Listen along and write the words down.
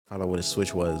I don't know what a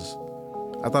switch was.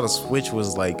 I thought a switch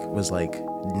was like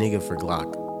nigga for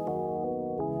Glock.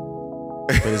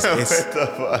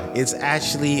 But it's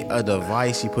actually a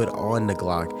device you put on the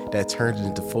Glock that turns it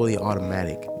into fully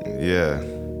automatic. Yeah.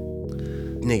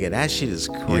 Nigga, that shit is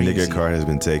crazy. Your nigga card has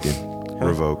been taken.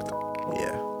 Revoked.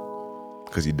 Yeah.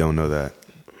 Because you don't know that.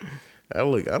 I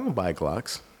don't buy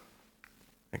Glocks.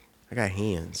 I got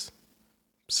hands.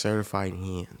 Certified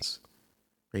hands.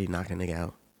 Ready to knock a nigga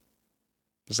out.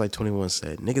 Just like 21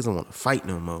 said, niggas don't want to fight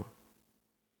no more.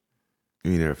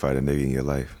 You never fight a nigga in your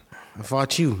life. I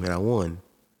fought you and I won.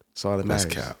 That's all that matters.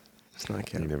 That's cap. It's not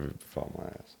cap. You never fought my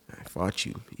ass. I fought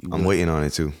you. I'm waiting on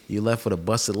it too. You left with a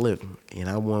busted lip and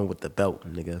I won with the belt,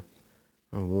 nigga.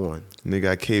 I won. Nigga,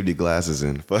 I caved your glasses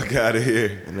in. Fuck out of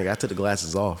here. And nigga, I took the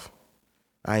glasses off.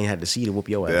 I ain't had to see to whoop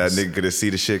your ass. That nigga could have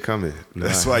seen the shit coming.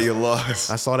 That's why you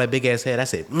lost. I saw that big ass head. I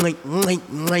said, mink, mink,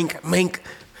 mink, mink.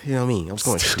 You know what I mean? I was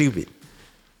going stupid.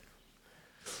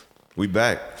 We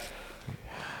back.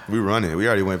 We running. We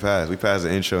already went past. We passed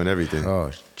the intro and everything.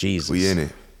 Oh, Jesus. We in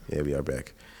it. Yeah, we are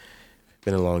back.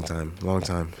 Been a long time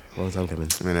coming.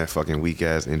 Man, that fucking weak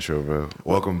ass intro, bro.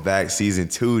 Welcome back, season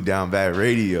 2, DownBad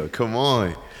Radio. Come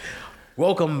on.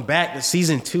 Welcome back to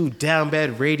season 2,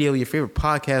 DownBad Radio, your favorite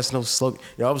podcast, no slogan.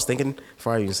 Yo, I was thinking,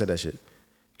 before I even said that shit,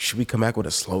 should we come back with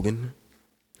a slogan?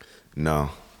 No.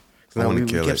 We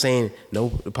kept saying no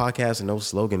podcast and no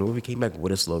slogan. What if we came back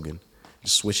with a slogan?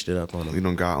 Just switched it up on them. We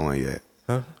don't got one yet.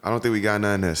 Huh? I don't think we got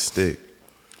nothing that stick.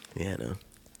 Yeah, no.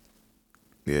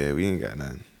 Yeah, we ain't got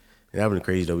nothing. That would be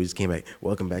crazy though. We just came back.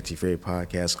 Welcome back to your favorite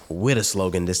podcast with a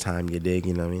slogan this time. You dig?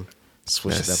 You know what I mean?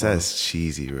 Switch it up. That's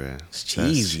cheesy, bro. It's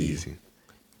cheesy.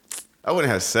 I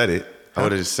wouldn't have said it. I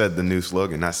would have just said the new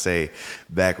slogan, not say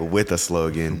back with a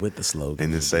slogan. With the slogan.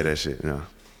 And then say that shit. No.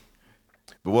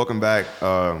 But welcome back.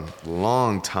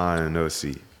 Long time no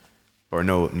see. Or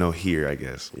no here, I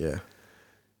guess. Yeah.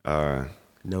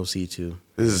 No C2.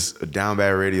 This is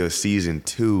DownBad Radio season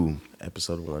 2.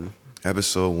 Episode 1.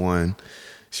 Episode 1.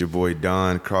 It's your boy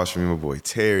Don, across from my boy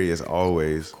Terry, as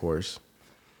always. Of course.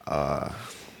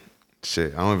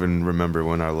 Shit, I don't even remember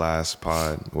when our last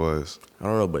pod was. I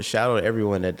don't know, but shout out to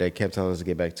everyone that kept telling us to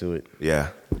get back to it.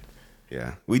 Yeah.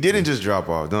 We didn't just drop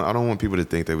off. I don't want people to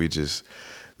think that we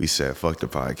said fuck the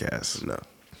podcast. No,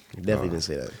 definitely didn't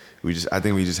say that. I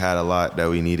think we just had a lot that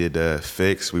we needed to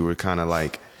fix. We were kind of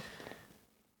like,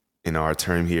 in our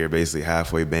term here, basically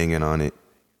halfway banging on it.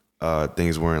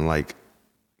 Things weren't like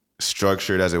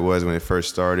structured as it was when it first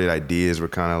started. Ideas were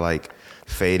kind of like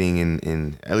fading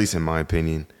in at least in my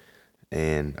opinion.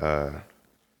 And I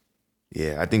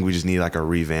think we just need like a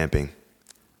revamping.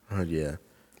 Yeah.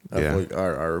 Like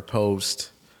our post,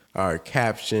 our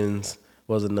captions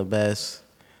wasn't the best.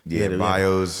 Yeah,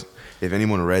 bios. If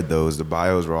anyone read those, the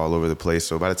bios were all over the place.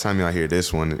 So by the time y'all hear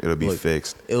this one, it'll be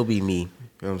fixed. It'll be me.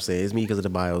 You know what I'm saying? It's me because of the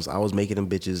bios. I was making them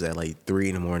bitches at like 3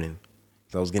 in the morning.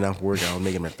 So I was getting off work. I was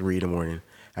making them at 3 in the morning.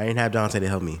 I didn't have Dante to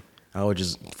help me. I would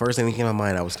just, first thing that came to my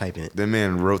mind, I was typing it. That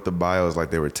man wrote the bios like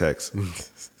they were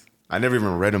texts. I never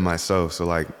even read them myself. So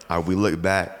like, we look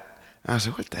back. I was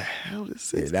like, what the hell is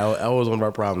this? Yeah, that was one of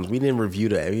our problems. We never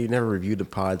reviewed the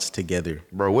pods together.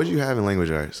 Bro, what did you have in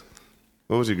language arts?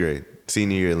 What was your grade?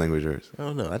 Senior year in language arts? I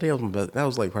don't know. I think that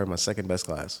was like probably my second best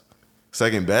class.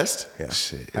 Second best? Yeah.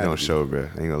 Shit, it don't show, bro. I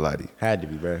ain't gonna lie to you. Had to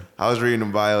be, bro. I was reading the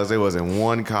bios. There wasn't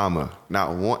one comma.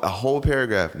 Not one, a whole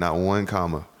paragraph, not one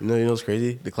comma. You know what's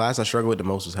crazy? The class I struggled with the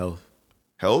most was health.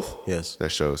 Health? Yes. That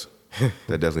shows.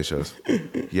 That definitely shows.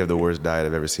 You have the worst diet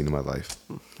I've ever seen in my life.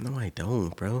 No, I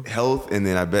don't, bro. Health, and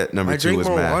then I bet number 2 was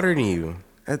math. I drink more water than you.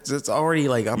 That's already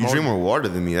like... You drink more water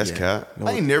than me. That's cap. No,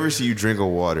 I ain't never see you drink a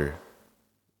water.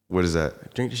 What is that? I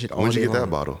drink this shit all day When'd you get long. that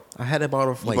bottle? I had that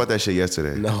bottle for You bought that shit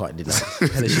yesterday. No, I did not. I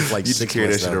had that shit for like you 6 months. You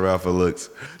carry that shit around for looks.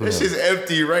 That shit's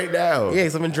empty right now. Yeah,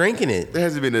 because I've been drinking it. There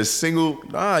hasn't been a single...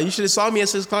 Nah, you should have saw me at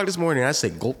 6 o'clock this morning. I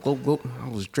said, gulp, gulp, gulp. I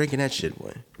was drinking that shit,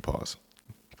 boy. Pause.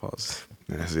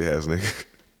 Nasty ass nigga.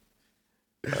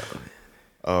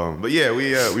 But yeah,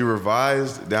 we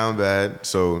revised DownBad.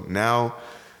 So now,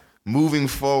 moving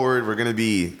forward, we're gonna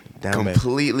be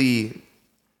completely,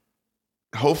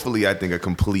 hopefully, I think a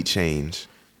complete change.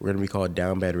 We're gonna be called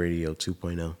DownBad Radio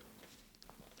 2.0.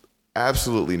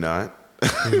 Absolutely not.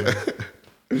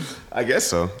 I guess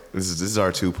so. This is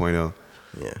our 2.0.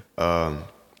 Yeah.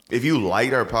 If you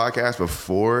liked our podcast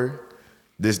before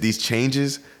these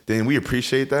changes, then we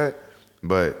appreciate that.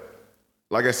 But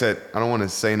like I said, I don't want to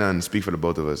say nothing, speak for the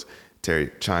both of us.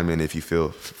 Terry, chime in if you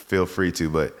feel free to.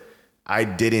 But I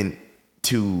didn't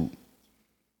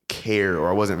care, or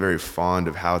I wasn't very fond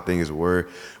of how things were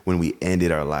when we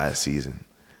ended our last season.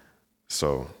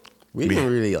 So We didn't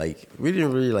really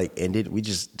like end it. We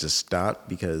just stopped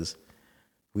because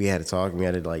we had to talk. We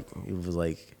had to it was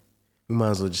like we might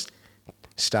as well just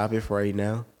stop it for right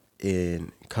now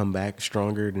and come back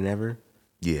stronger than ever.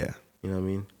 Yeah. You know what I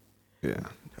mean? Yeah.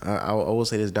 I will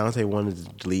say this. Dante wanted to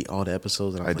delete all the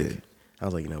episodes, and I did. I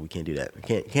was like, no, we can't do that. We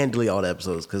can't delete all the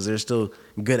episodes because there's still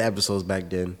good episodes back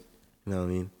then. You know what I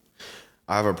mean?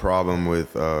 I have a problem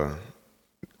with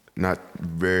not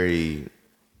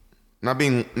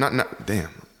being damn.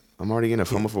 I'm already getting a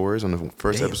fumble for words on the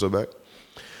first episode back.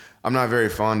 I'm not very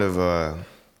fond of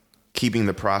keeping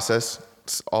the process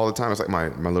all the time. It's like my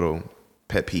little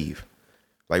pet peeve.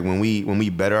 Like when we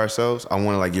better ourselves, I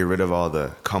want to like get rid of all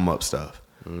the come up stuff.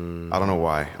 I don't know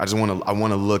why. I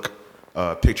want to look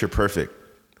picture perfect,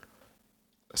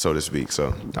 so to speak.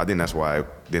 So I think that's why I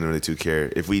didn't really too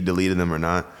care if we deleted them or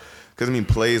not. Because I mean,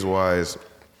 plays wise,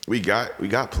 we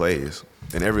got plays,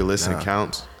 and every listen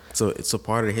counts. So it's a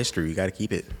part of the history. You got to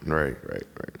keep it. Right.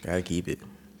 Got to keep it.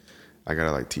 I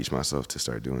gotta like teach myself to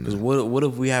start doing Because that. what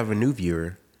if we have a new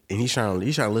viewer and he's trying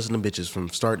to listen to bitches from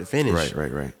start to finish?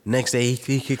 Right. Next day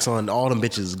he kicks on, all them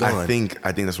bitches gone. I think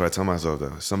that's what I tell myself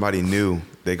though. Somebody new,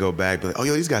 they go back, be like, oh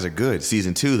yo, these guys are good.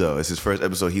 Season 2 though, it's his first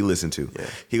episode he listened to. Yeah.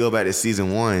 He go back to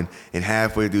season 1, and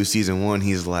halfway through season 1,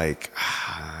 he's like,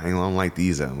 I don't like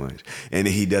these that much, and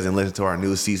then he doesn't listen to our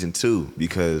new season 2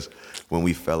 because when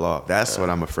we fell off. That's what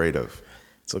I'm afraid of.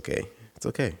 It's okay.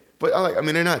 But I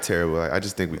mean, they're not terrible. I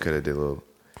just think we could have did a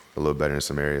little better in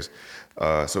some areas.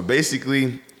 So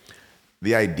basically,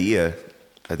 the idea,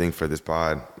 I think, for this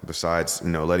pod, besides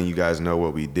letting you guys know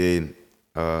what we did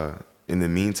in the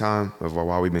meantime of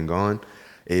while we've been gone,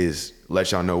 is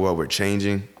let y'all know what we're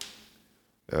changing.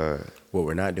 What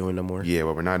we're not doing no more. Yeah,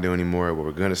 what we're not doing anymore. What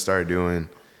we're gonna start doing,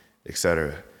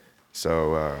 etc.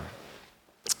 So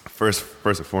first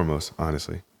and foremost,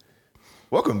 honestly.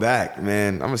 Welcome back,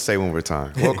 man. I'm gonna say one more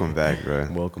time. Welcome back, bro.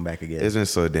 Welcome back again. It's been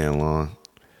so damn long.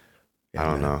 Yeah, I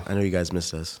don't know. I know you guys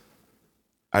missed us.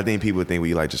 I think people think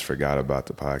we just forgot about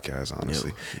the podcast,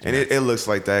 honestly. And it looks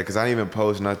like that because I didn't even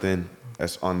post nothing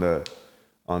that's on the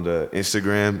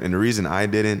Instagram. And the reason I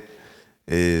didn't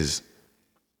is,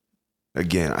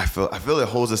 again, I feel it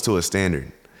holds us to a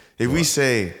standard. If we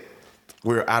say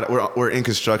we're in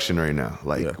construction right now,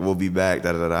 we'll be back,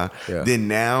 then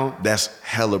now that's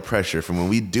hella pressure from when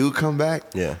we do come back.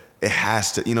 Yeah. It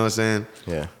has to, you know what I'm saying?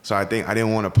 Yeah. So I think I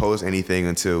didn't want to post anything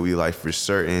until we for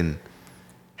certain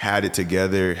had it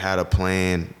together, had a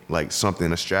plan,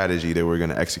 something, a strategy that we're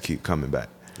going to execute coming back.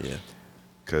 Yeah.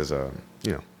 Because,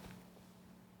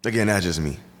 again, that's just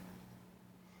me.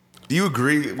 Do you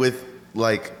agree with,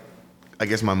 I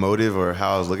guess my motive or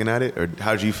how I was looking at it? Or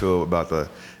how did you feel about the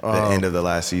end of the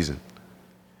last season?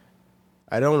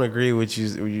 I don't agree with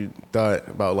you thought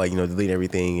about deleting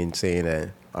everything and saying that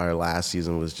our last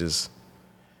season was just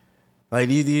do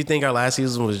you think our last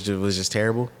season was just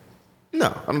terrible? No,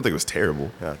 I don't think it was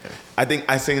terrible. Okay. I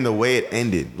think the way it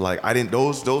ended, I didn't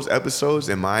those episodes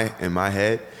in my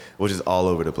head was just all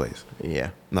over the place.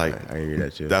 Yeah. I hear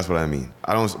that too. That's what I mean.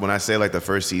 When I say the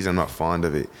first season, I'm not fond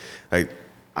of it.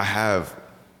 I have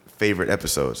favorite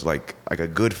episodes, like a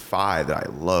good 5 that I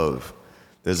love.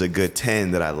 There's a good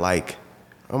 10 that I like.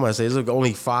 I'm gonna say, is it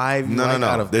only 5? No.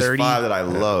 Out of There's 30? 5 that I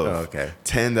love. Oh, okay.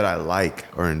 10 that I like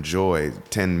or enjoy.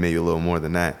 10, maybe a little more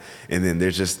than that. And then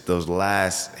there's just those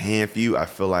last few. I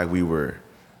feel like we were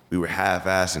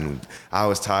half-assing. I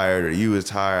was tired, or you was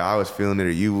tired. I was feeling it,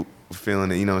 or you were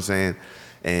feeling it. You know what I'm saying?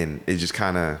 And it just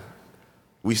kind of,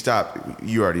 we stopped.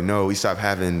 You already know. We stopped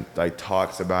having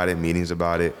talks about it, meetings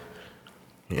about it,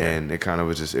 and it kind of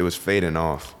was it was fading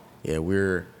off. Yeah,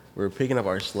 we're picking up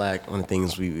our slack on the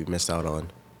things we missed out on.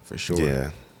 For sure.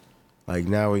 Yeah.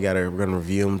 Now we're gonna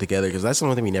review them together because that's the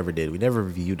one thing we never did. We never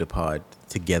reviewed the pod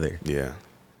together. Yeah.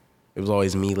 It was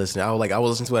always me listening. I was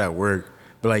listening to it at work,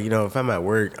 but if I'm at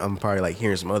work, I'm probably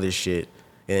hearing some other shit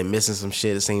and missing some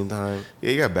shit at the same time.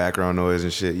 Yeah, you got background noise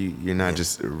and shit. You're not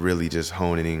just really just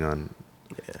honing in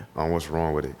on what's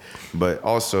wrong with it, but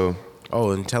also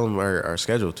and tell them our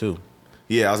schedule too.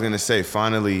 Yeah, I was gonna say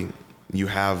finally you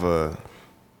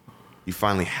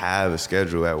finally have a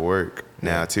schedule at work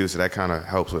now too, so that kind of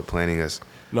helps with planning us.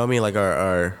 No, I mean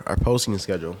our posting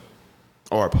schedule.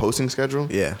 Oh, our posting schedule?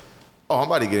 Yeah. Oh, I'm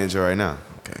about to get into it right now.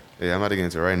 Okay. Yeah, I'm about to get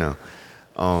into it right now.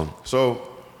 So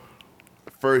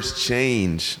first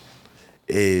change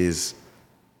is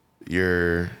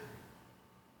your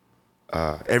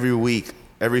every week,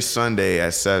 every Sunday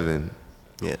at 7.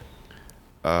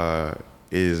 Yeah.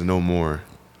 Is no more.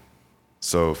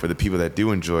 So for the people that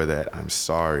do enjoy that, I'm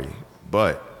sorry.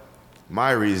 But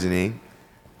my reasoning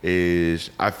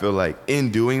is I feel in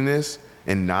doing this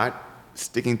and not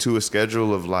sticking to a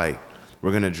schedule of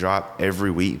we're going to drop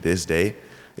every week this day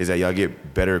is that y'all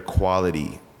get better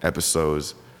quality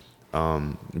episodes,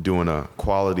 doing a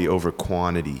quality over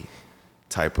quantity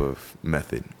type of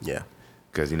method. Yeah.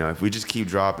 Because, if we just keep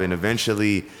dropping,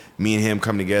 eventually me and him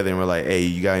come together and we're like, hey,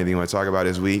 you got anything you want to talk about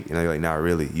this week? And they're like, not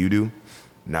really. You do?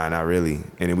 Nah, not really.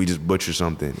 And then we just butcher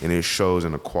something, and it shows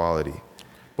in the quality.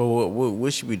 But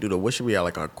what should we do, though? What should we have,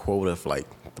 like, our quota for, like,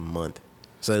 the month?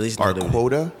 So at least Our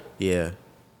quota? Yeah.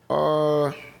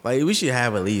 Like, we should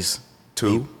have at least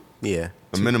 2? Yeah.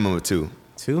 A minimum of 2.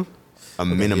 2? A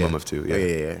minimum of 2, yeah.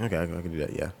 Yeah. Okay, I can do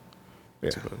that, yeah.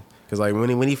 Because, like,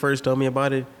 when he first told me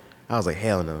about it, I was like,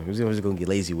 hell no. We're just going to get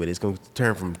lazy with it. It's going to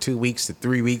turn from 2 weeks to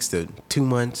 3 weeks to 2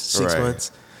 months, 6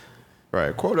 months.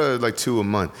 Right. Quota is like 2 a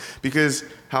month. Because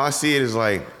how I see it is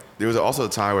like, there was also a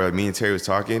time where me and Terry was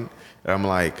talking, and I'm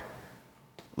like,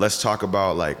 let's talk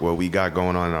about like what we got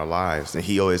going on in our lives. And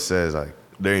he always says like,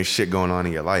 there ain't shit going on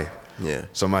in your life. Yeah.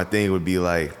 So my thing would be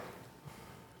like,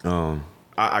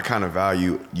 I kind of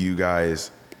value you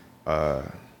guys, I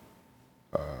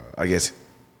guess,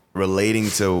 relating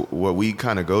to what we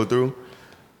kind of go through.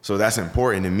 So that's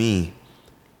important to me.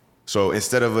 So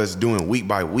instead of us doing week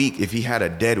by week, if he had a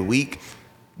dead week,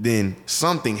 then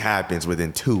something happens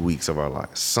within 2 weeks of our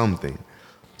lives. Something.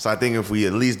 So I think if we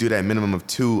at least do that minimum of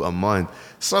 2 a month,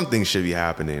 something should be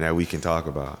happening that we can talk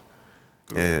about.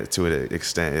 And to an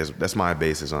extent, that's my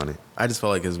basis on it. I just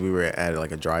felt like because we were at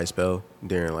like a dry spell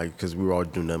during like, because we were all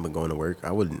doing nothing but going to work.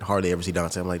 I wouldn't hardly ever see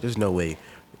Dante. I'm like, there's no way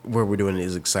what we're doing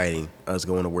is exciting. Us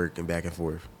going to work and back and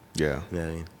forth. Yeah. You know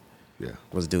what I mean? Yeah.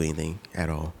 Wasn't doing anything at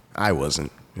all. I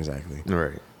wasn't. Exactly.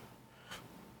 Right.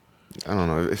 I don't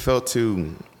know. It felt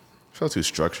too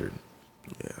structured.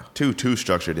 Yeah. Too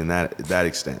structured in that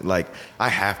extent. Like I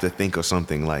have to think of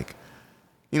something like,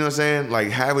 you know what I'm saying? Like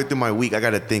halfway through my week, I got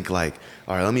to think like,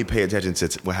 all right, let me pay attention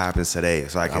to what happens today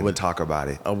so I can talk about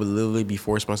it. I would literally be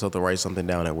forcing myself to write something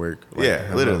down at work. Like,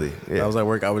 yeah, literally. I was at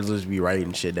work. I would just be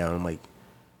writing shit down. I'm like,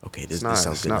 okay, this sounds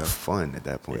good. It's not enough. fun at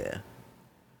that point. Yeah.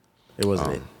 It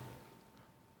wasn't it.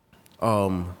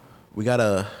 We're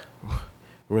gonna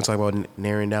talk about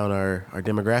narrowing down our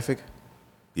demographic.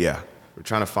 Yeah, we're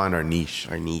trying to find our niche.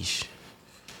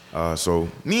 So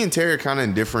me and Terry are kind of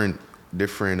in different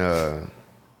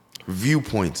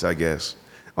viewpoints, I guess,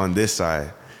 on this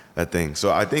side of things.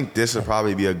 So I think this would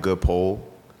probably be a good poll,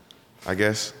 I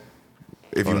guess,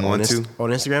 if you want to. On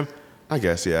Instagram? I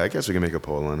guess, yeah. I guess we can make a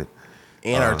poll on it.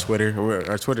 And our Twitter.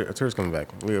 Our Twitter's coming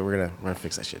back. We're gonna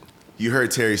fix that shit. You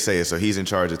heard Terry say it, so he's in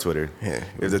charge of Twitter. Yeah.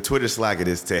 If the Twitter slack, it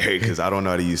is Terry, because I don't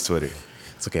know how to use Twitter.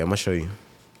 It's okay. I'm gonna show you.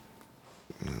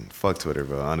 Fuck Twitter,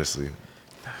 bro, honestly.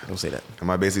 Don't say that. Am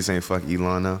I basically saying fuck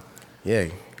Elon now? Yeah.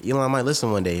 Elon might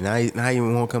listen one day. Now he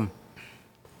won't come.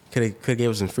 Could have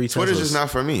gave us some free Teslas. Twitter's just not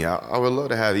for me. I would love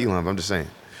to have Elon, but I'm just saying.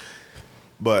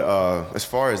 But as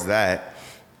far as that,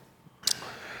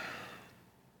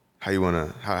 how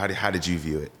did you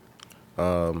view it?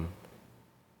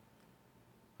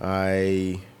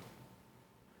 I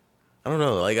don't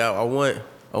know. Like I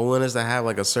want us to have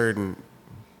like a certain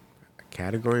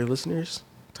category of listeners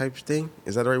type thing.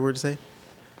 Is that the right word to say?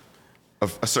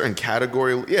 A certain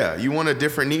category? Yeah, you want a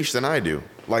different niche than I do.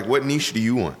 Like, what niche do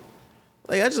you want?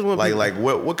 Like I just want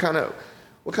what kind of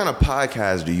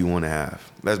podcast do you want to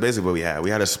have? That's basically what we had.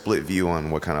 We had a split view on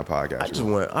what kind of podcast.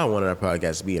 I wanted our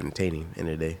podcast to be entertaining in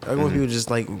the day. I want people to just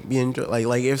like be enjoy.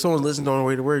 Like if someone listens on the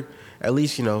way to work, at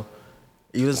least you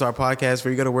listen to our podcast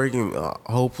before you go to work, and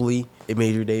hopefully it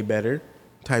made your day better,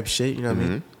 type shit. You know what I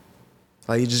mean?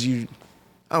 Like you,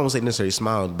 I don't want to say necessarily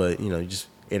smiled, but just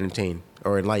entertained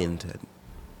or enlightened.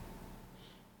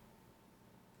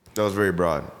 That was very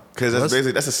broad, because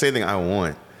that's the same thing I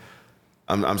want.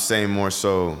 I'm saying more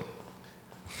so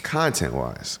content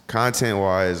wise,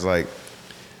 like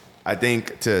I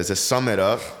think to sum it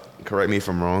up, correct me if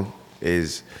I'm wrong,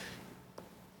 is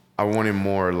I wanted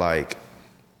more like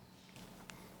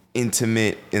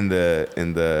intimate in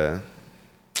the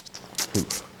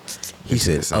he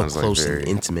said up close like and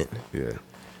intimate. Yeah.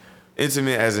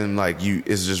 Intimate as in like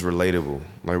it's just relatable.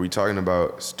 Like we're talking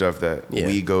about stuff that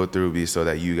we go through so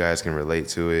that you guys can relate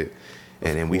to it.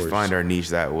 And then we find our niche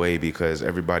that way because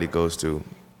everybody goes to,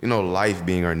 life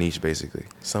being our niche basically.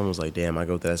 Someone's like, damn, I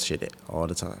go through that shit all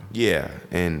the time. Yeah.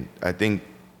 And I think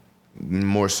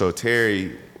more so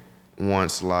Terry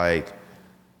wants like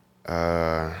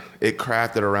it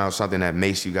crafted around something that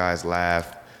makes you guys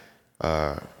laugh.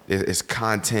 It's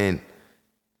content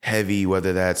heavy,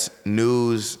 whether that's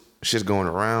news, shit's going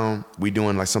around. We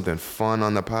doing like something fun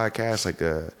on the podcast, like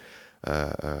a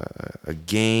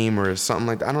game or something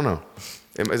like that. I don't know.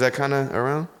 Is that kind of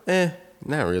around?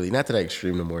 Not really. Not to that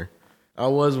extreme no more. I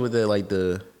was with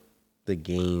the the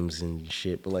games and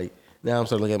shit. But like now I'm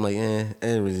starting to look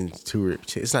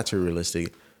at it's not too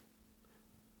realistic.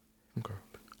 Okay.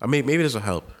 I mean, maybe this will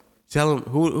help. Tell them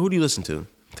who do you listen to?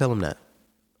 Tell them that.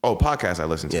 Oh, podcasts I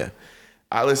listen to. Yeah.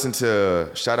 I listen to,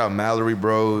 shout out Mallory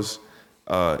Bros,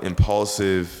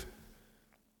 Impulsive.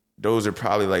 Those are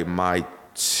probably like my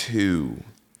two.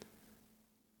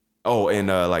 Oh, and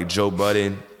like Joe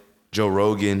Budden, Joe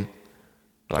Rogan.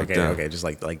 Like them. Okay, just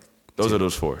like those two. are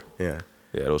those four. Yeah.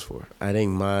 Yeah, those four. I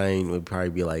think mine would probably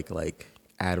be like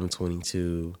Adam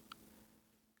 22.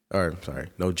 Or sorry,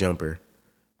 No Jumper,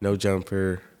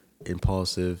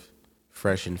 Impulsive,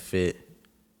 Fresh and Fit,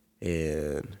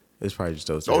 and it's probably just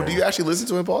those. Oh, do you actually listen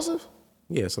to Impulsive?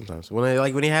 Yeah, sometimes when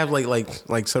they have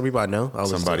like some people I know, I'll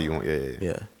Somebody listen to you want,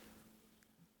 yeah.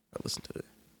 I listen to it.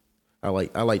 I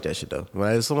like that shit though.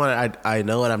 When it's someone I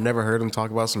know and I've never heard them talk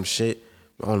about some shit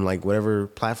on like whatever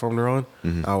platform they're on,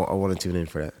 I want to tune in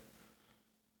for that.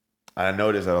 I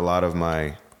noticed that a lot of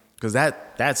my, because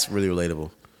that's really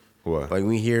relatable. what? Like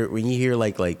when you hear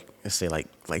like let's say like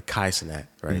Kai Cenat,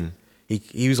 right?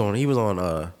 He was on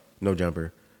No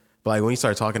Jumper, but like when he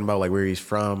started talking about like where he's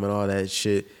from and all that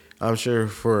shit, I'm sure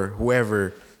for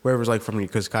whoever's like from,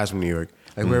 because Kai's from New York,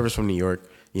 like whoever's from New York,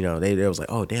 you know, they was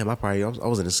like, oh damn, I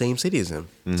was in the same city as him,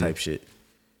 type shit.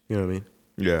 You know what I mean?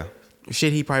 Yeah.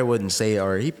 Shit he probably wouldn't say,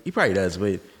 or he probably does,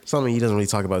 but something he doesn't really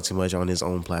talk about too much on his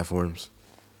own platforms.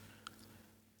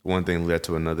 One thing led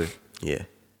to another. Yeah.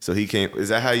 So he came, is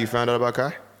that how you found out about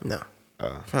Kai? No.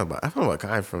 I found about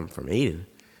Kai from Aiden.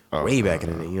 Way back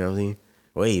in the day, you know what I mean?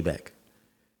 Way back.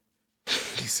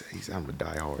 I'm a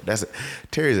diehard.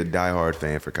 Terry's a diehard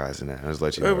fan for Kai Cenat. I'll just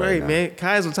let you know right now. Man.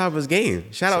 Kai's on top of his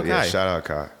game. Shout out Kai. Shout out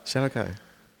Kai. Shout out Kai.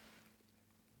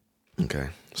 Okay,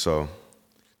 so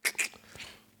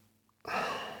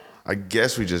I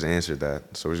guess we just answered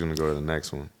that. So we're just gonna go to the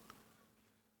next one.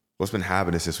 What's been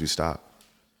happening since we stopped?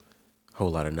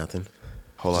 Whole lot of nothing.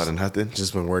 Whole lot of nothing.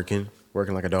 Just been working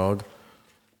like a dog.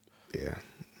 Yeah,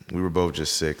 we were both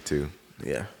just sick too.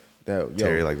 Yeah.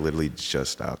 Terry like literally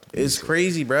just stopped. It's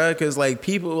crazy, bro. Cause like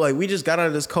people, like we just got out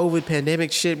of this COVID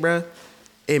pandemic shit, bro,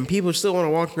 and people still want to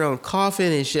walk around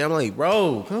coughing and shit. I'm like,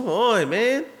 bro, come on,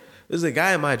 man. There's a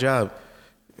guy in my job.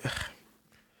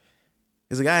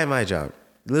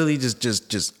 Literally just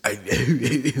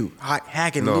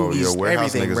hacking No, your loogies,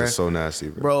 warehouse everything, niggas bro. are so nasty,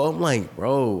 bro. Bro, I'm like,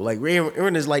 bro, like we're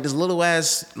in this little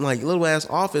ass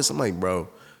office. I'm like, bro,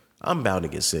 I'm bound to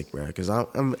get sick, bro, because I'm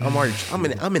in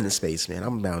the space, man.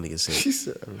 I'm bound to get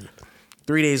sick.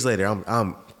 3 days later,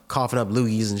 I'm coughing up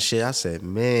loogies and shit. I said,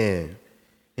 man,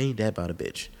 ain't that about a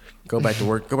bitch? Go back to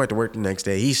work the next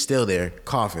day. He's still there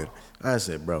coughing. I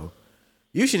said, bro,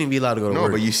 you shouldn't even be allowed to go to work.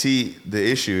 No, but you see, the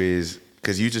issue is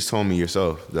because you just told me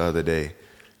yourself the other day,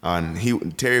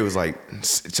 and Terry was like,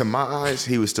 to my eyes,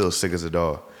 he was still sick as a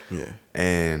dog. Yeah,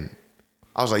 and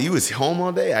I was like, you was home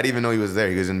all day? I didn't even know he was there.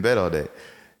 He was in bed all day.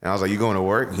 And I was like, you going to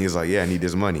work? And he was like, yeah, I need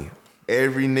this money.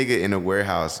 Every nigga in a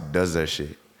warehouse does that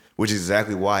shit, which is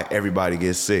exactly why everybody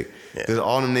gets sick. Because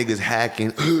all them niggas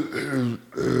hacking, you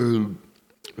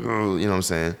know what I'm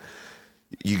saying?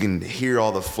 You can hear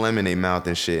all the phlegm in their mouth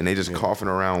and shit, and they just coughing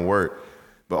around work.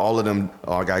 But all of them,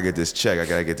 oh, I gotta get this check.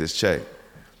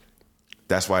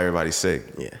 That's why everybody's sick.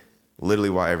 Yeah.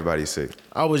 Literally why everybody's sick.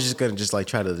 I was just gonna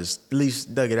try to at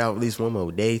least dug it out at least one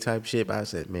more day type shit. But I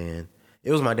said, man,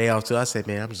 it was my day off too. I said,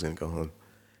 man, I'm just gonna go home.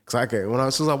 Cause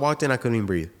as soon as I walked in, I couldn't even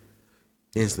breathe.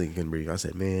 Instantly couldn't breathe. I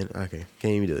said, man, okay,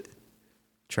 can't even do it.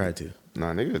 Tried to.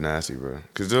 Nah, niggas nasty, bro.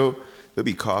 Cause they'll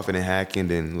be coughing and hacking.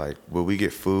 Then like when we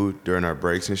get food during our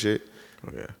breaks and shit,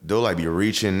 they'll like be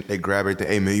reaching. They grab everything.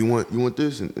 Hey man, you want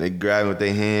this? And they grab it with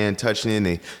their hand, touching it. And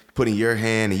they put in your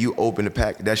hand, and you open the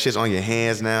pack. That shit's on your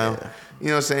hands now. Yeah. You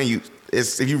know what I'm saying?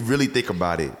 If you really think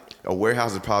about it, a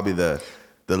warehouse is probably the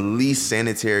least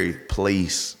sanitary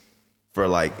place for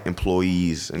like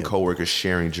employees and coworkers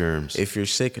sharing germs. If you're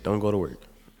sick, don't go to work.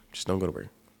 Just don't go to work.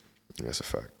 That's a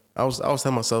fact. I was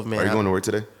telling myself, man. Are you going to work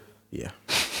today? Yeah.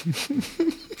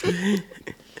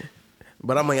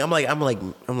 But I'm like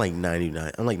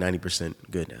 99. I'm like 90%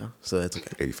 good now, so that's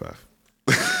okay. 85.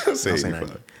 Say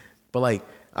 85. But like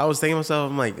I was thinking to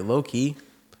myself, I'm like, low key,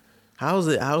 how is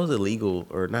it legal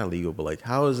or not legal? But like,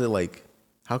 how is it like?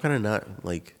 How can I not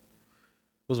like?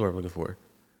 What's the word I'm looking for?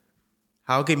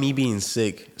 How can me being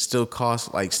sick still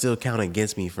count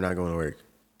against me for not going to work?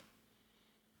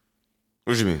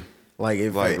 What you mean? Like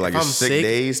if I'm sick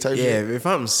days type shit? Yeah, if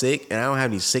I'm sick and I don't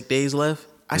have any sick days left,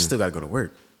 I still gotta go to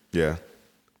work. Yeah.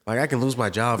 Like I can lose my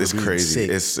job for being crazy. sick.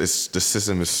 It's the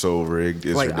system is so rigged.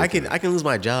 It's like ridiculous. I can lose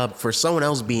my job for someone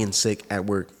else being sick at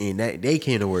work, and that they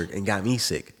came to work and got me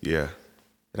sick. Yeah.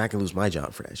 And I can lose my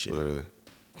job for that shit. Literally.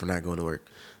 For not going to work.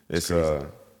 It's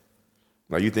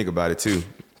like you think about it too,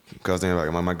 because then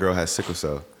like my girl has sickle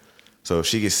cell, so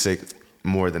she gets sick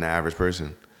more than the average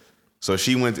person. So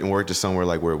she went and worked at somewhere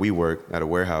like where we work at a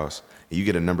warehouse, and you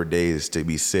get a number of days to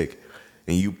be sick,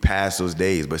 and you pass those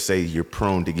days, but say you're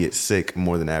prone to get sick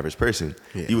more than the average person,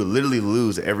 you would literally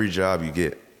lose every job you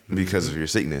get because of your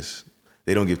sickness.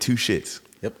 They don't give two shits.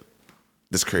 Yep.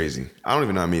 That's crazy. I don't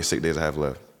even know how many sick days I have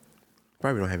left.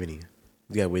 Probably don't have any.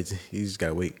 You gotta wait. You just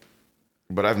gotta wait.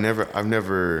 But I've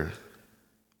never.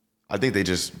 I think they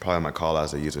just probably my call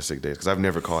outs they use are sick days because I've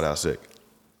never called out sick.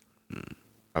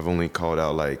 I've only called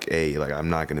out like, hey, like I'm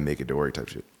not gonna make it to work type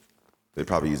shit. They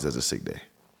probably use it as a sick day.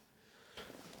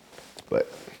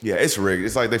 But yeah, it's rigged.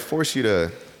 It's like they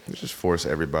just force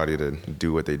everybody to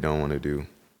do what they don't want to do.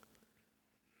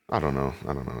 I don't know.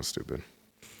 It's stupid.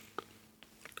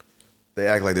 They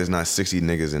act like there's not 60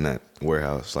 niggas in that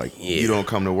warehouse. Like, you don't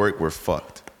come to work, we're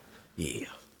fucked. Yeah.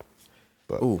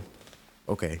 But, ooh,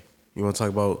 okay. You want to talk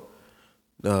about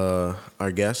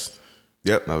our guest?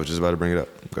 Yep, I was just about to bring it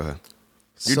up. Go ahead.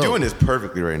 You're So, doing this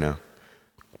perfectly right now.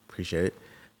 Appreciate it.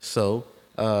 So,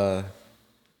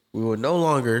 we will no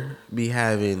longer be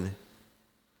having,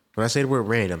 when I say the word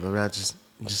random, I'm not just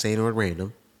saying the word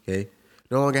random, okay?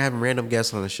 No longer having random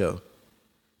guests on the show.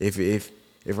 If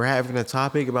we're having a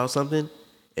topic about something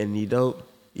and you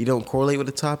don't correlate with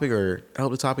the topic or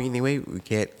help the topic anyway, we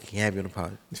can't have you on the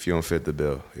pod. If you don't fit the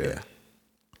bill, yeah.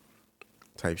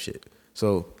 Type shit.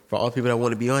 So for all the people that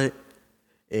want to be on it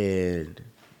and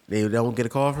they don't get a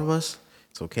call from us,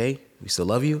 it's okay. We still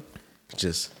love you.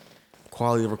 Just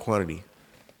quality over quantity.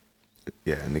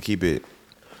 Yeah, and to keep it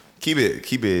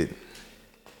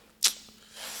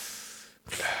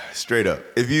straight up.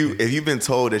 If you've been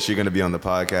told that you're gonna be on the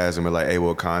podcast and we're like, hey,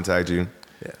 we'll contact you,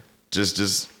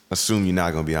 just assume you're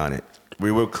not gonna be on it.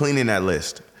 We're cleaning that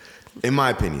list. In my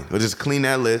opinion, we'll just clean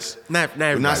that list.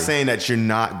 We're not saying that you're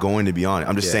not going to be on it.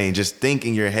 I'm just saying, just think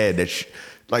in your head that,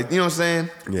 like, you know what I'm saying?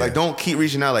 Yeah. Like, don't keep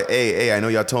reaching out like, hey, I know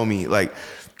y'all told me. Like,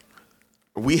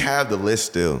 we have the list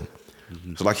still.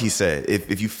 Mm-hmm. So like he said,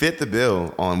 if you fit the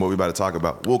bill on what we're about to talk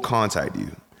about, we'll contact you.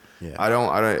 Yeah. I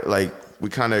don't like, we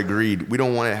kind of agreed. We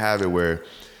don't want to have it where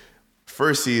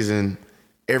first season,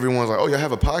 everyone's like, oh, y'all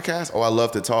have a podcast? Oh, I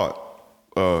love to talk.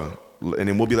 And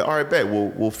then we'll be like, all right, bet,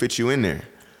 we'll fit you in there.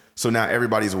 So now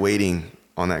everybody's waiting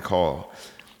on that call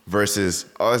versus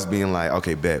us being like,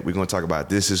 okay, bet, we're going to talk about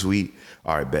this week.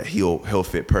 All right, bet, he'll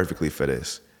fit perfectly for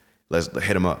this. Let's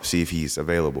hit him up, see if he's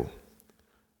available.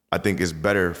 I think it's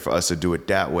better for us to do it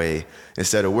that way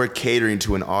instead of we're catering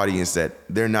to an audience that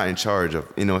they're not in charge of.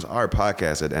 You know, it's our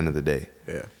podcast at the end of the day.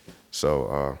 Yeah.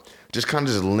 So just kind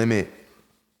of just limit.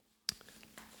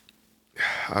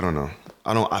 I don't know.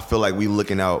 I feel like we're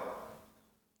looking out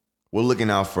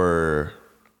for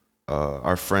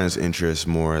our friends' interests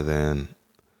more than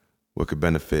what could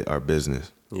benefit our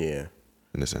business. Yeah.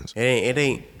 In a sense. It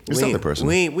ain't. It's nothing personal.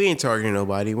 We ain't targeting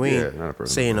nobody. We ain't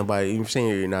saying nobody. You're saying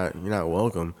you're not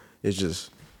welcome. It's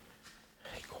just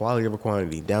quality over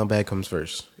quantity. Down bad comes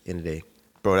first in the day.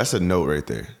 Bro, that's a note right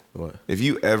there. What? If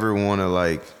you ever want to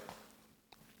like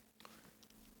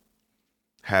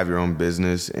have your own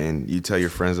business and you tell your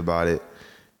friends about it,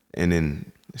 and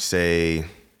then say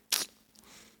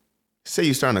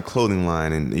you're starting a clothing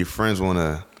line and your friends want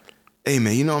to, hey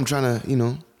man, you know I'm trying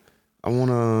to, I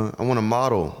want to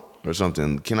model or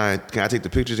something. Can I take the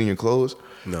pictures in your clothes?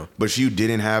 No. But you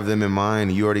didn't have them in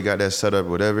mind. You already got that set up,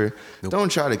 whatever. Nope. Don't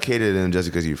try to cater to them just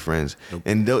because you're friends. Nope.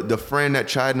 And the friend that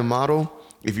tried to model,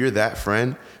 if you're that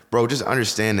friend, bro, just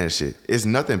understand that shit. It's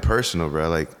nothing personal, bro.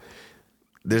 Like,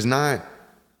 there's not,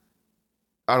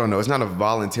 I don't know. It's not a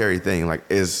voluntary thing. Like,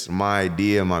 it's my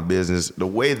idea, my business. The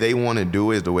way they want to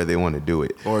do it is the way they want to do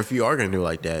it. Or if you are going to do it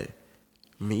like that,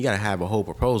 I mean, you got to have a whole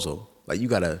proposal. Like, you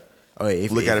got to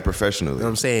look at it professionally. You know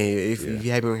what I'm saying? If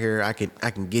you have me here, I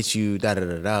can get you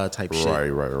da-da-da-da type shit.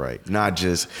 Right. Not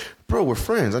just, bro, we're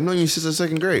friends. I know you since the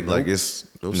second grade. Nope. Like, it's,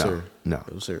 no, sir. No,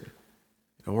 sir.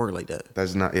 It don't work like that.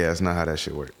 That's not how that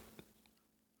shit works.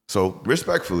 So,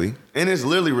 respectfully, and it's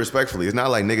literally respectfully. It's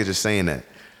not like niggas just saying that.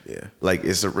 Yeah. Like,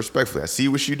 it's respectfully. I see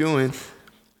what you're doing.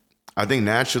 I think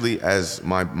naturally, as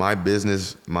my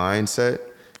business mindset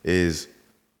is,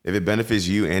 if it benefits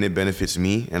you and it benefits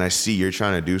me, and I see you're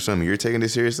trying to do something, you're taking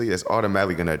this seriously, that's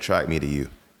automatically going to attract me to you,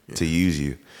 to use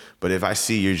you. But if I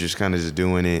see you're just kind of just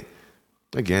doing it,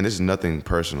 again, this is nothing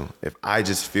personal. If I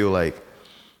just feel like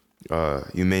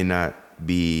you may not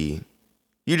be,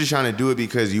 you're just trying to do it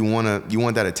because you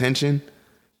want that attention,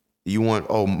 you want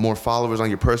more followers on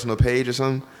your personal page or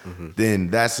something,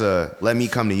 then that's let me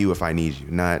come to you if I need you,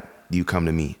 not you come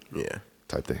to me. Yeah.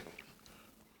 Type thing.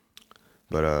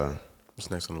 But what's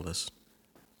next on the list?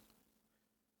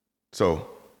 So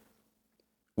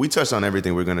we touched on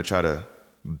everything we're going to try to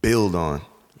build on.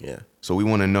 Yeah. So we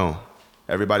want to know,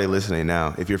 everybody listening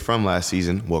now, if you're from last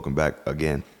season, welcome back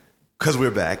again. Because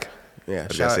we're back. Yeah.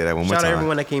 I gotta say that one more time. Shout out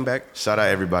everyone that came back. Shout out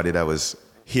everybody that was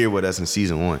here with us in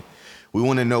season 1. We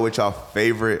want to know what y'all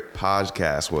favorite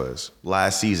podcast was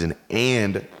last season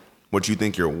and what you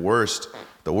think the worst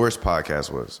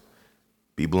podcast was.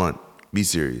 Be blunt. Be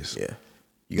serious. Yeah.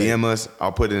 DM us.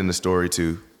 I'll put it in the story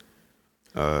too.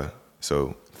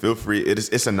 So feel free.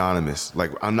 It's anonymous.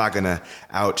 Like, I'm not going to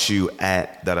out you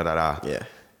at da-da-da-da. Yeah.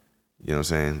 You know what I'm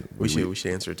saying? We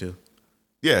should answer it too.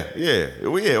 Yeah.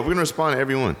 We're going to respond to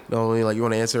everyone. No, like, you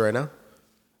want to answer right now?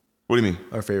 What do you mean?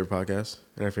 Our favorite podcast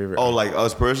and our favorite. Oh, like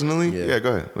us personally? Yeah.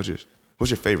 Go ahead. What's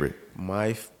your favorite?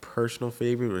 My personal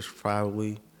favorite was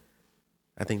probably,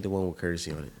 I think, the one with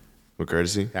Courtesy on it. With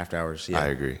Courtesy? After Hours. Yeah. I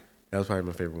agree. That was probably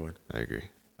my favorite one. I agree.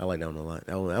 I like that one a lot.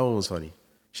 That one was funny.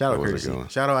 Shout out That was a Courtesy. good one.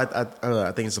 Shout out.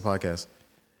 I think it's a podcast.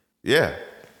 Yeah.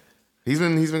 He's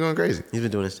been going crazy. He's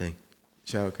been doing his thing.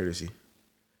 Shout out Courtesy.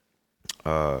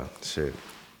 Shit.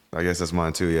 I guess that's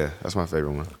mine too. Yeah, that's my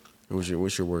favorite one. What's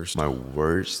your worst? My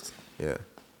worst. Yeah.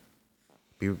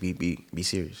 Be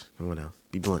serious. Come on now.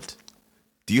 Be blunt.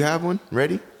 Do you have one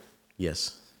ready?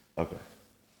 Yes. Okay.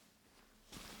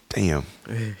 Damn.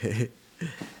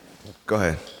 Go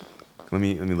ahead. Let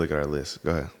me look at our list.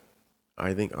 Go ahead.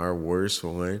 I think our worst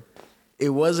one. It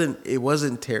wasn't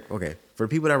terrible. Okay, for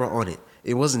people that were on it,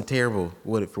 it wasn't terrible.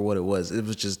 For what it was, it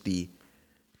was just the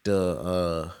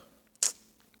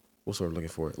what's what I'm looking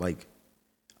for? Like,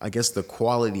 I guess the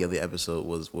quality of the episode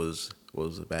was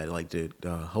bad. Like the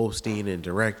hosting and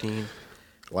directing,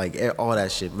 like all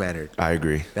that shit mattered. I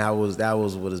agree. That was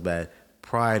what is bad.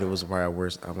 Pride was probably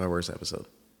my worst episode.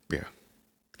 Yeah.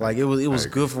 Like it was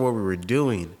good for what we were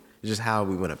doing. Just how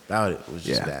we went about it was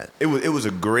just bad. It was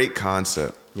a great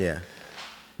concept. Yeah.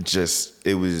 Just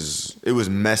it was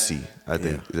messy. I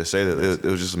think to say that it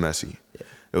was just messy. Yeah.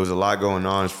 There was a lot going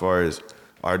on as far as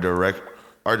our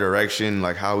direction,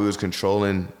 like how we was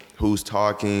controlling who's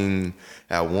talking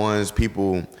at once,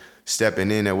 people stepping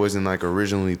in that wasn't like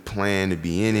originally planned to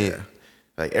be in it. Yeah.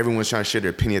 Like everyone's trying to share their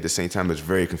opinion at the same time. It's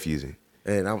very confusing.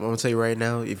 And I'm gonna tell you right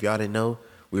now, if y'all didn't know,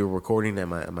 we were recording at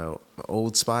my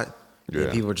old spot. Yeah.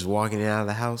 And people were just walking in and out of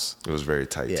the house. It was very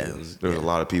tight Yeah, too. There was a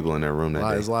lot of people in that room that day.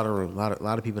 There's a lot of room, a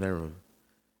lot of people in that room.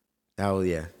 That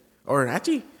was Or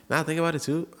actually, now I think about it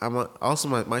too, also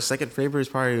my second favorite is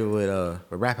probably with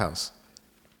Rap House.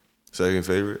 Second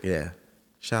favorite? Yeah.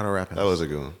 Shout out Rap House. That was a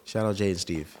good one. Shout out Jay and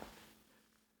Steve.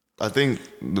 I think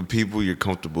the people you're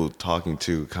comfortable talking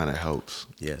to kind of helps.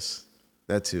 Yes.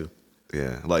 That too.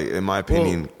 Yeah, like in my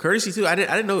opinion, Courtesy too. I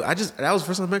didn't know. That was the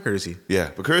first time I met Courtesy. Yeah,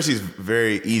 but Courtesy is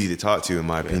very easy to talk to, in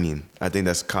my opinion. I think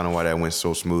that's kind of why that went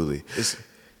so smoothly.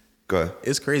 Go ahead.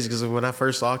 It's crazy because when I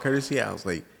first saw Courtesy, I was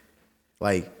like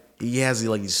he has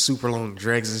like these super long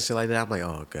dreads and shit like that. I'm like,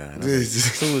 oh god.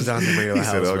 Someone's down to bring He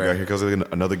said, "Oh god, here comes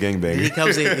another gangbanger." He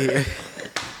comes in here.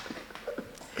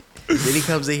 Then he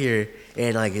comes in here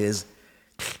and like he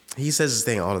says his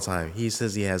thing all the time. He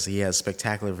says he has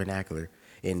spectacular vernacular.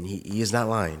 And he is not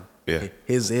lying. Yeah.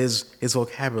 His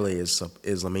vocabulary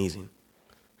is amazing.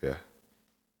 Yeah.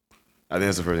 I think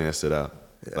that's the first thing that stood out.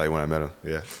 Yeah. Like when I met him.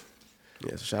 Yeah.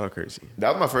 Yeah, so shout out Courtesy. That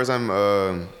was my first time,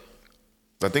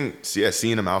 I think,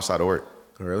 seeing him outside of work.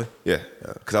 Oh, really? Yeah.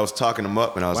 Because I was talking him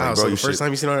up and I was like, bro, so you the first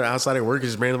time you seen him outside of work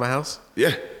is just ran to my house?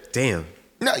 Yeah. Damn.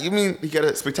 No, you mean he got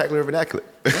a spectacular vernacular.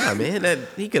 Yeah, man.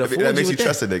 He could have fooled you that makes with you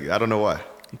trust a nigga. I don't know why.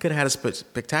 He could have had a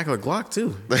spectacular Glock,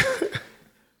 too.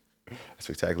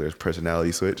 Spectacular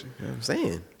personality switch. You know what I'm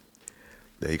saying?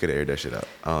 Yeah, he could have aired that shit out.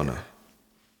 I don't know.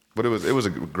 But it was a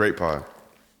great pod.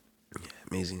 Yeah,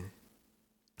 amazing.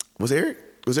 Was Eric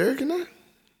in that?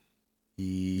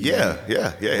 Yeah.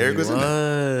 Eric was in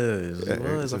there.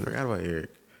 He was. I forgot about Eric.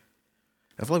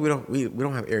 I feel like we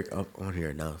don't have Eric up on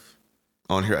here enough.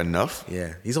 On here enough?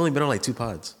 Yeah. He's only been on like 2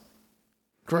 pods.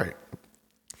 Right.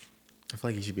 I feel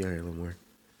like he should be on here a little more.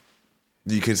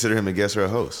 Do you consider him a guest or a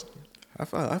host?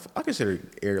 I consider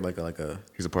Eric like a.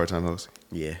 He's a part-time host.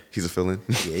 Yeah. He's a fill-in.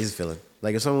 Yeah, he's a fill-in.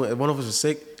 Like if one of us was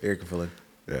sick, Eric can fill in.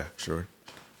 Yeah. Sure.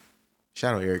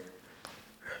 Shout out Eric.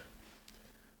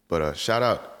 But shout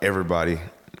out everybody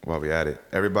while we at it.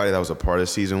 Everybody that was a part of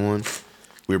season 1.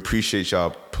 We appreciate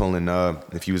y'all pulling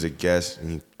up. If you was a guest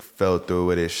and you fell through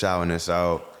with it, shouting us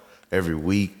out every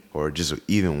week or just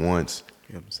even once.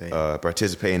 You know what I'm saying?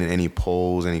 Participating in any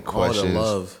polls, any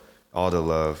questions. All the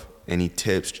love. Any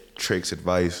tips, tricks,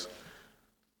 advice.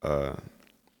 I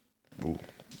don't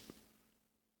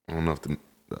know if the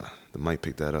mic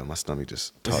picked that up. My stomach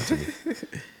just talked to me.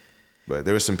 But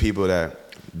there were some people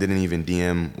that didn't even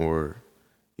DM or,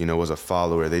 was a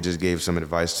follower. They just gave some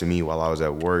advice to me while I was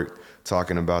at work,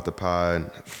 talking about the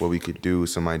pod, what we could do,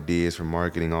 some ideas for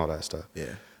marketing, all that stuff.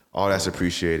 Yeah. All that's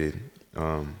appreciated.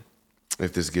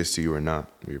 If this gets to you or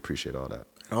not, we appreciate all that.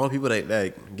 All the people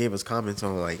that gave us comments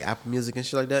on like Apple Music and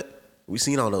shit like that, we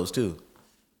seen all those too.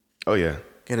 Oh yeah.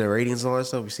 Getting the ratings and all that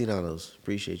stuff, we seen all those.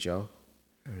 Appreciate y'all.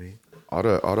 I mean, all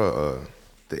the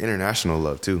international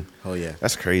love too. Oh yeah.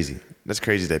 That's crazy. That's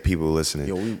crazy that people listening.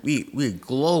 Yo, we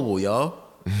global, y'all.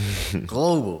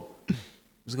 Global.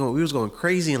 We was going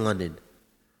crazy in London.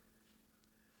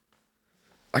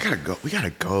 I gotta go. We gotta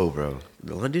go, bro.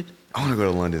 London? I want to go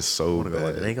to London so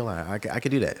bad. I ain't gonna lie. I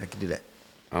could do that.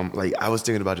 I was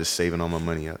thinking about just saving all my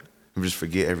money up and just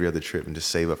forget every other trip and just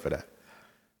save up for that.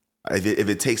 If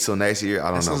it takes till next year,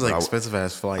 I don't know. Sounds like expensive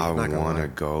ass flight. I want to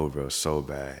go, bro, so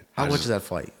bad. How much is that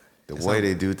flight? The way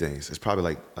they do things, it's probably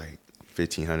like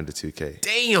 $1,500 to $2,000.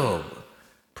 Damn.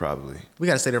 Probably. We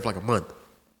gotta stay there for like a month.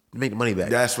 Make the money back.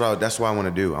 That's what I want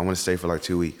to do. I want to stay for like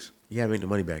 2 weeks. You gotta make the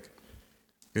money back.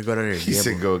 You go down there. He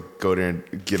said go there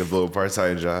and get a little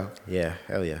part-time job. Yeah,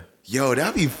 hell yeah. Yo,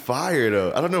 that'd be fire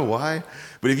though. I don't know why,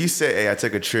 but if you say, "Hey, I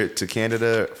took a trip to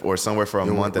Canada or somewhere for a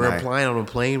month," we're applying on a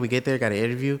plane. We get there, got an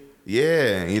interview.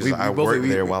 Yeah, and I worked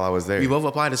there while I was there. We both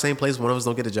applied to the same place. One of us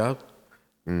don't get a job.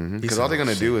 Because all they're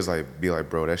gonna do is be like,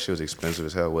 "Bro, that shit was expensive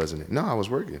as hell, wasn't it?" No, I was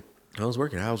working. I was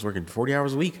working 40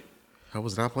 hours a week. I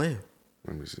was not playing.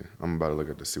 Let me see. I'm about to look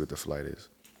up to see what the flight is.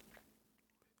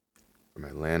 From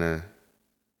Atlanta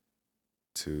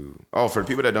to... Oh, for the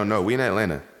people that don't know, we in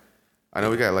Atlanta. I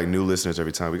know we got like new listeners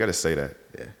every time. We got to say that.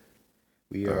 Yeah.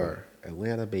 We are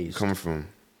Atlanta-based. Coming from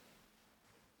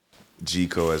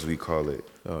GCO, as we call it.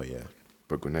 Oh, yeah.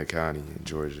 Gwinnett County in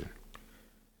Georgia.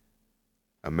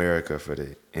 America for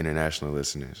the international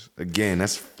listeners. Again,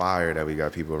 that's fire that we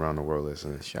got people around the world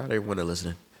listening. Shout out everyone that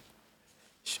listening.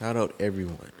 Shout out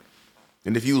everyone.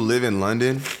 And if you live in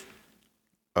London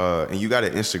and you got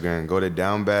an Instagram, go to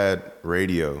DownBad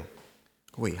Radio.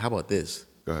 Wait, how about this?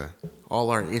 Go ahead. All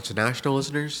our international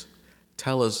listeners,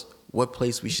 tell us what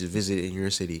place we should visit in your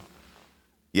city.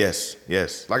 Yes.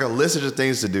 Like a list of just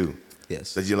things to do.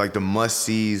 Yes. That you like the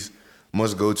must-sees,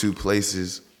 must-go-to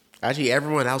places. Actually,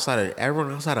 everyone outside of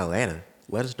Atlanta,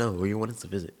 let us know where you want us to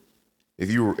visit. If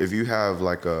you have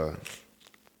like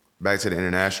back to the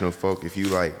international folk, if you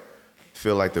like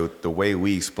feel like the way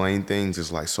we explain things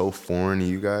is like so foreign to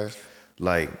you guys,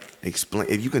 like explain,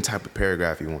 if you can type a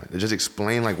paragraph you want, just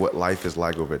explain like what life is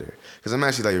like over there. Because I'm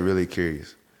actually like really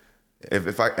curious.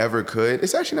 If I ever could,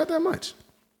 it's actually not that much.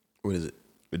 What is it?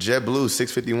 The JetBlue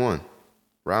 651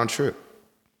 round trip.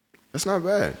 That's not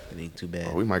bad. It ain't too bad.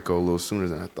 Oh, we might go a little sooner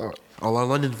than I thought. All our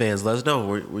London fans, let us know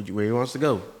where you want us to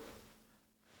go.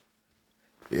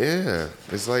 Yeah,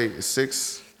 it's like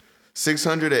 $600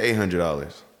 to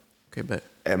 $800. Okay, bet.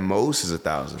 At most is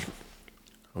 $1,000.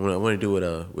 I want to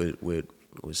do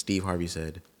what Steve Harvey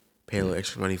said. Pay a little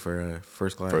extra money for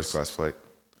first class. First class flight.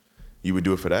 You would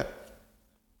do it for that?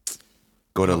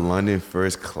 Go to London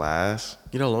first class?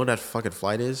 You know how long that fucking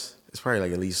flight is? It's probably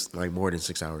like at least like more than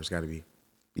 6 hours. Got to be.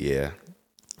 Yeah.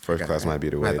 First class might be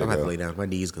the way to go. I'm going to lay down. My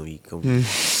knees going to be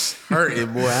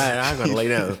hurting, boy. I'm going to lay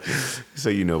down. So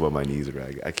you know about my knees,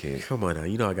 right? I can't. Come on now.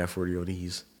 You know I got 40-year-old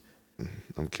knees.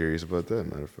 I'm curious about that,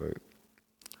 matter of fact.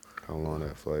 How long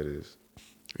that flight is.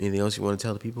 Anything else you want to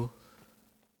tell the people?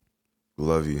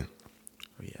 Love you.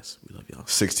 Oh, yes. We love y'all.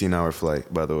 16-hour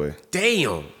flight, by the way.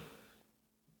 Damn.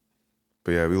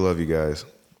 But yeah, we love you guys.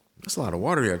 That's a lot of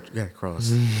water you got to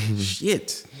cross.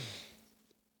 Shit.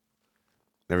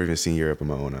 Never even seen Europe in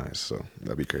my own eyes, so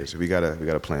that'd be crazy. We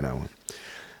gotta plan that one.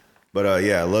 But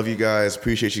yeah, I love you guys.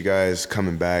 Appreciate you guys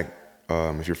coming back.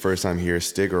 If you're first time here,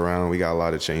 stick around. We got a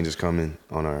lot of changes coming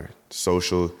on our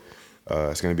social.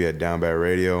 It's gonna be at DownBad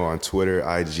Radio on Twitter,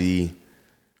 IG.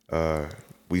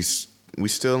 We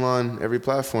still on every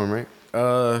platform, right?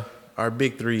 Our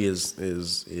big three is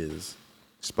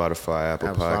Spotify,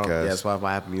 Apple Podcasts. Yeah,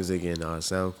 Spotify, Apple Music, and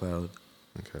SoundCloud.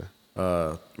 Okay.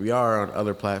 We are on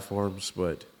other platforms,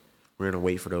 but we're gonna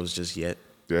wait for those just yet.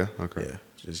 Yeah. Okay. Yeah,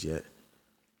 just yet.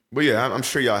 But yeah, I'm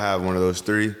sure y'all have one of those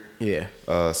three. Yeah.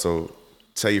 So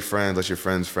tell your friends, let your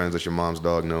friends, let your mom's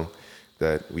dog know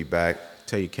that we back.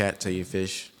 Tell your cat, tell your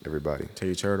fish, everybody. Tell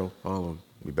your turtle, all of them.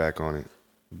 We back on it.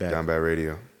 Back. DownBad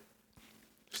Radio.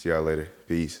 See y'all later.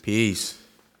 Peace. Peace.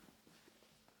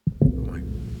 Oh my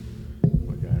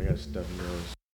God, I got stuff in those.